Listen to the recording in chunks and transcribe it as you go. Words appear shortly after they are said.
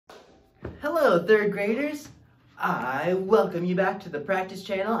Hello, third graders. I welcome you back to the practice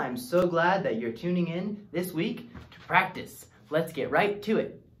channel. I'm so glad that you're tuning in this week to practice. Let's get right to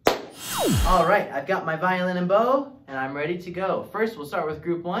it. All right, I've got my violin and bow, and I'm ready to go. First, we'll start with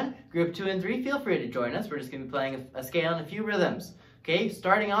group 1. Group 2 and 3, feel free to join us. We're just going to be playing a scale and a few rhythms. Okay,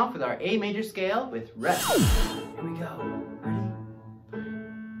 starting off with our A major scale with rest. Here we go. Ready?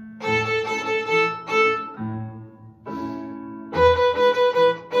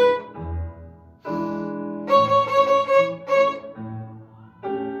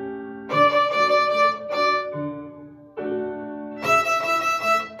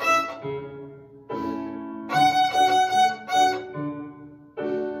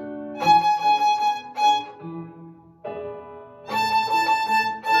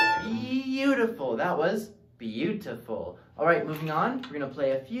 Beautiful. That was beautiful. All right, moving on. We're going to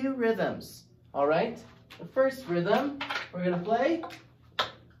play a few rhythms. All right. The first rhythm we're going to play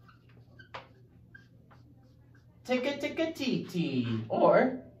ticka ticka tee tee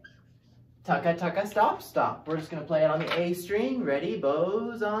or tucka tucka stop stop. We're just going to play it on the A string. Ready?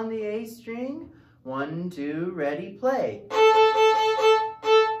 Bows on the A string. 1, 2, ready, play.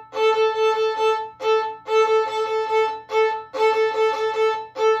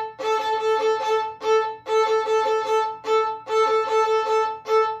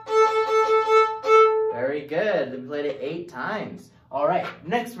 Very good. We played it 8 times. All right,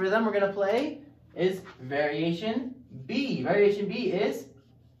 next rhythm we're going to play is variation B. Variation B is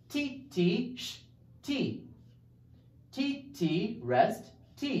T, T, sh, T. T, T, rest,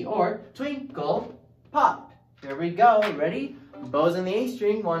 T. Or twinkle, pop. Here we go. Ready? Bows on the A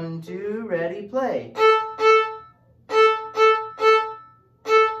string. 1, 2, ready, play.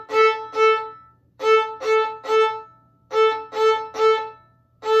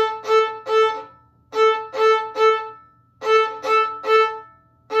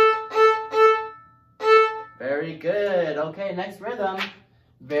 Very good. Okay, next rhythm.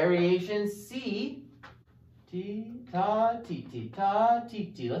 Variation C. T, ta, ti, ti, ta,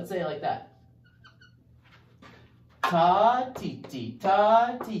 ti, ti. Let's say it like that. Ta, ti, ti,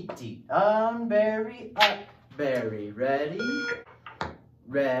 ta, ti, ti. Very up, very ready.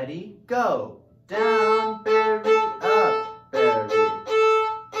 Ready, go. Down, very up, very.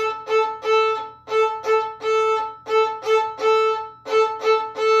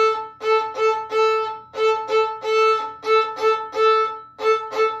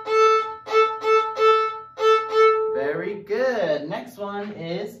 Very good. Next one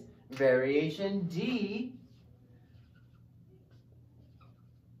is variation D.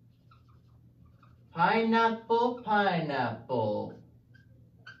 Pineapple, pineapple.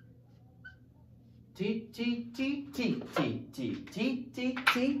 T, T, T, T, T, T, T, T,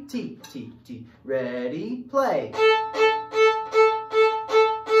 T, T, T, T. Ready, play.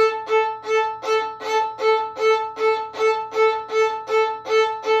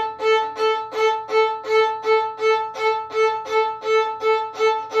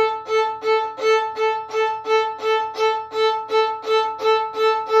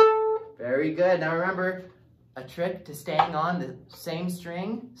 Very good. Now remember, a trick to staying on the same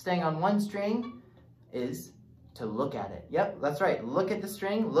string, staying on one string, is to look at it. Yep, that's right. Look at the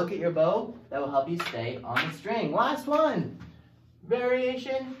string, look at your bow. That will help you stay on the string. Last one.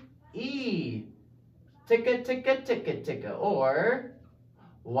 Variation E. Ticka, ticka, ticka, ticka. Or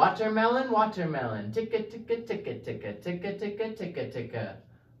watermelon, watermelon. Ticka, ticka, ticka, ticka, ticka, ticka, ticka, ticka.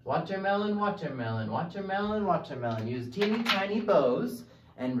 Watermelon, watermelon, watermelon, watermelon. Use teeny tiny bows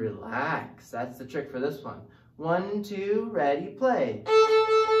and relax. That's the trick for this one. 1, 2, ready, play.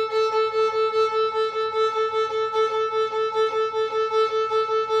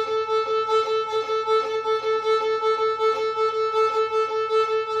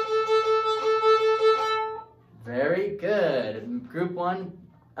 Very good. Group 1,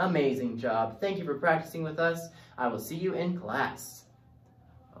 amazing job. Thank you for practicing with us. I will see you in class.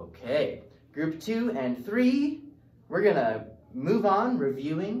 Okay, Group 2 and 3, we're gonna move on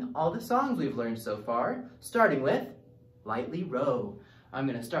reviewing all the songs we've learned so far, starting with Lightly Row. I'm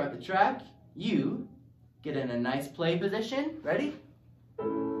going to start the track. You get in a nice play position. Ready?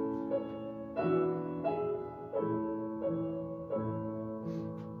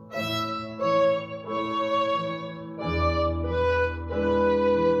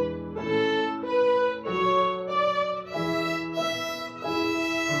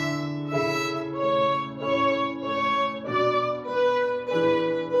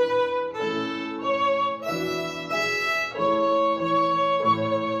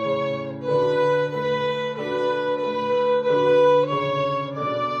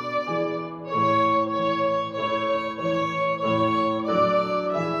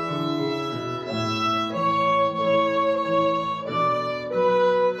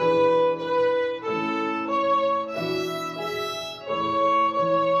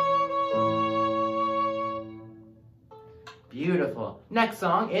 Next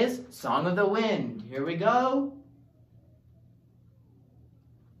song is Song of the Wind. Here we go.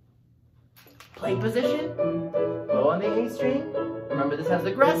 Play position. Bow on the A string. Remember, this has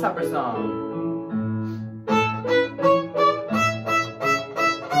the grasshopper song.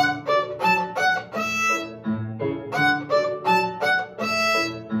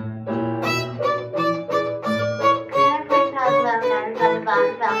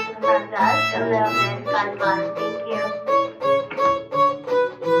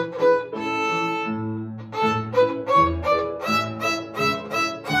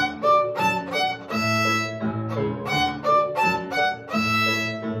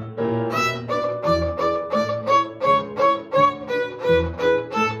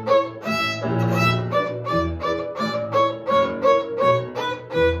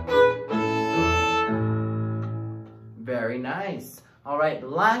 Very nice. All right,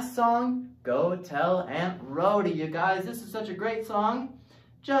 last song, Go Tell Aunt Rhody. You guys, this is such a great song.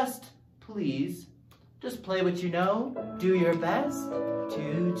 Please, just play what you know. Do your best.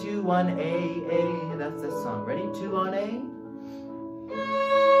 2, 2, 1, A. That's this song. Ready? 2 on A.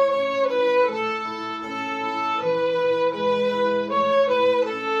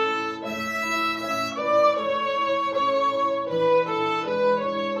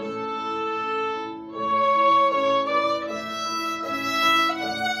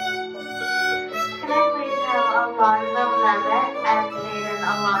 Alonzo Mehmet and Jaden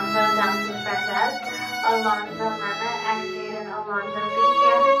Alonzo down to front desk. Alonzo Mehmet and Jaden Alonzo, thank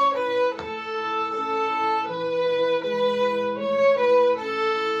you.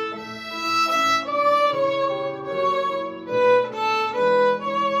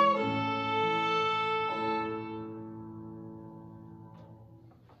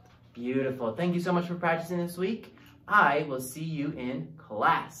 Beautiful. Thank you so much for practicing this week. I will see you in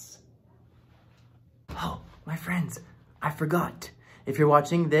class. Oh, my friends, I forgot. If you're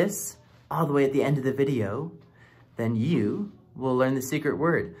watching this all the way at the end of the video, then you will learn the secret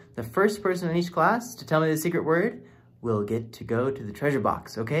word. The first person in each class to tell me the secret word will get to go to the treasure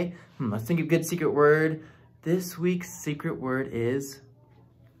box, okay? Let's think of a good secret word. This week's secret word is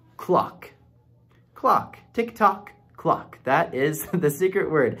clock. Clock. Tick-tock, clock. That is the secret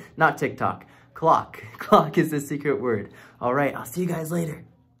word. Not TikTok. Clock. Clock is the secret word. All right, I'll see you guys later.